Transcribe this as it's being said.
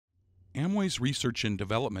Amway's Research and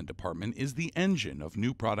Development Department is the engine of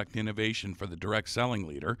new product innovation for the direct selling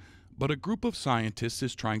leader, but a group of scientists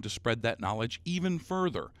is trying to spread that knowledge even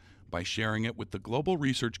further by sharing it with the global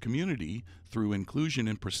research community through inclusion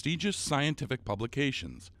in prestigious scientific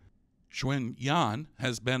publications. Xuan Yan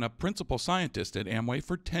has been a principal scientist at Amway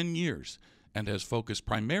for 10 years and has focused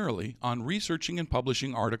primarily on researching and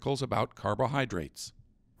publishing articles about carbohydrates.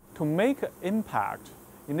 To make an impact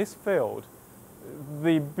in this field,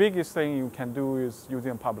 the biggest thing you can do is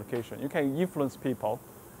using a publication. You can influence people.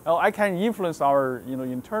 I can influence our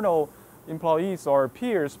internal employees or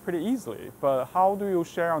peers pretty easily, but how do you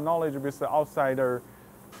share our knowledge with the outsider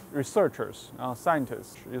researchers,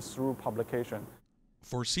 scientists, is through publication.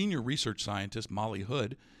 For senior research scientist Molly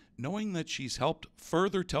Hood, knowing that she's helped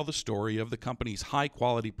further tell the story of the company's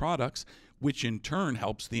high-quality products, which in turn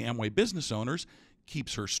helps the Amway business owners,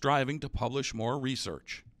 keeps her striving to publish more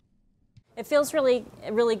research. It feels really,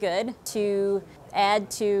 really good to add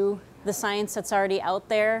to the science that's already out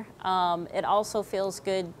there. It also feels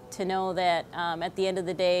good to know that at the end of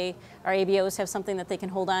the day, our ABOs have something that they can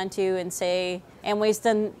hold on to and say, Amway's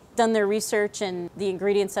done their research and the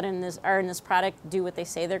ingredients that are in this product do what they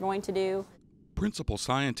say they're going to do. Principal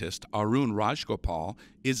scientist Arun Rajgopal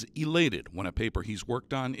is elated when a paper he's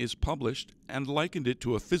worked on is published and likened it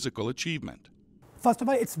to a physical achievement. First of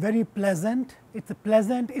all, it's very pleasant.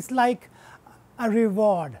 It's like a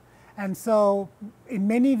reward. And so in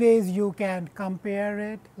many ways you can compare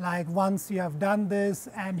it, like once you have done this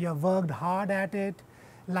and you have worked hard at it,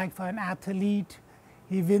 like for an athlete,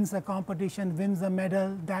 he wins a competition, wins a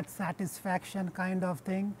medal, that satisfaction kind of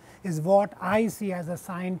thing is what I see as a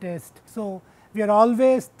scientist. So we are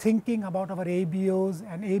always thinking about our ABOs,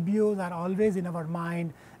 and ABOs are always in our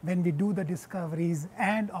mind when we do the discoveries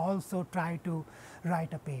and also try to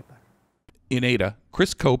write a paper. In Ada,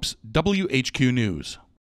 Chris Copes, WHQ News.